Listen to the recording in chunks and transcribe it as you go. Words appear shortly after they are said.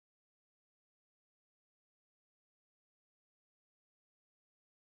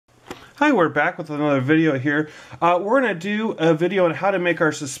Hi, we're back with another video here. We're going to do a video on how to make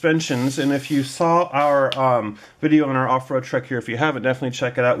our suspensions, and if you saw our video on our off-road truck here, if you haven't, definitely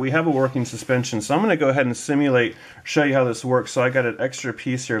check it out. We have a working suspension, so I'm going to go ahead and simulate, show you how this works. So I got an extra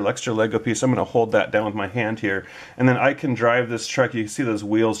piece here, an extra Lego piece. I'm going to hold that down with my hand here, and then I can drive this truck. You can see those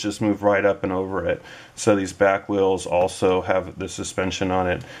wheels just move right up and over it. So these back wheels also have the suspension on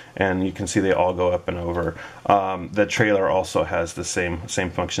it, and you can see they all go up and over. The trailer also has the same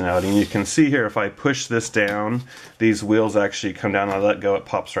functionality, and you can see here if I push this down, these wheels actually come down. I let go, it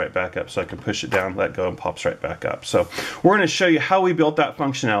pops right back up. So I can push it down, let go, and pops right back up. So we're going to show you how we built that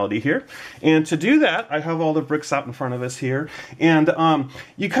functionality here, and to do that I have all the bricks out in front of us here, and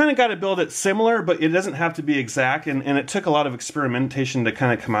you kind of got to build it similar, but it doesn't have to be exact, and it took a lot of experimentation to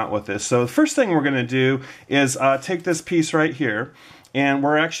kind of come out with this. So the first thing we're going to do is take this piece right here, and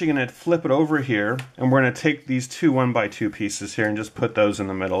we're actually going to flip it over here, and we're going to take these two 1x2 pieces here and just put those in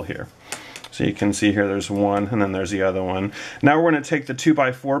the middle here. So you can see here there's one, and then there's the other one. Now we're going to take the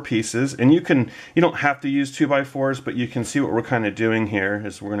 2x4 pieces, and you don't have to use 2x4s, but you can see what we're kind of doing here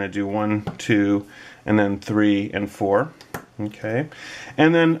is we're going to do 1, 2, and then 3 and 4. Okay,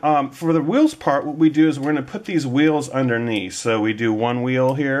 and then for the wheels part, what we do is we're going to put these wheels underneath. So we do one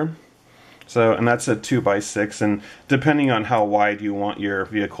wheel here. So, and that's a 2x6, and depending on how wide you want your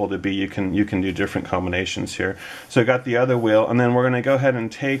vehicle to be, you can do different combinations here. So I got the other wheel, and then we're going to go ahead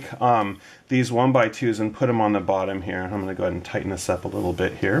and take these 1x2s and put them on the bottom here. I'm going to go ahead and tighten this up a little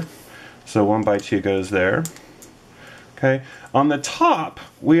bit here. So 1x2 goes there. Okay, on the top,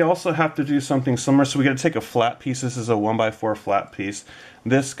 we also have to do something similar. So we got to take a flat piece. This is a 1x4 flat piece.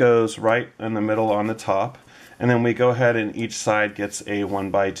 This goes right in the middle on the top. And then we go ahead and each side gets a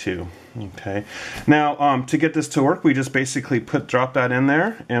 1x2. Okay. Now to get this to work, we just basically drop that in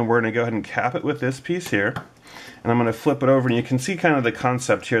there, and we're going to go ahead and cap it with this piece here. And I'm going to flip it over, and you can see kind of the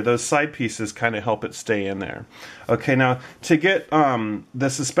concept here. Those side pieces kind of help it stay in there. Okay, now to get the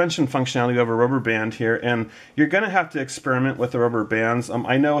suspension functionality, you have a rubber band here, and you're going to have to experiment with the rubber bands.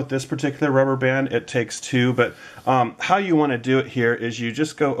 I know with this particular rubber band it takes two, but how you want to do it here is you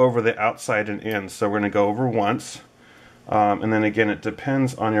just go over the outside and in. So we're going to go over once, and then again it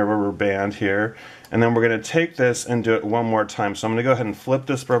depends on your rubber band here, and then we're going to take this and do it one more time. So I'm going to go ahead and flip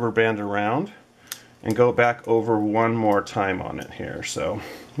this rubber band around and go back over one more time on it here. So,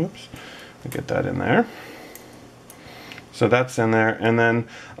 whoops, I'll get that in there. So that's in there, and then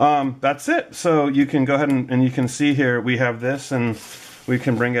that's it. So you can go ahead and you can see here we have this, and we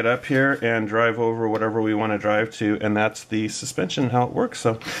can bring it up here and drive over whatever we want to drive to, and that's the suspension, how it works.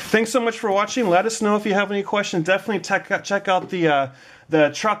 So thanks so much for watching. Let us know if you have any questions. Definitely check out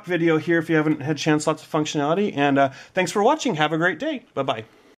the truck video here if you haven't had a chance. Lots of functionality, and thanks for watching. Have a great day. Bye-bye.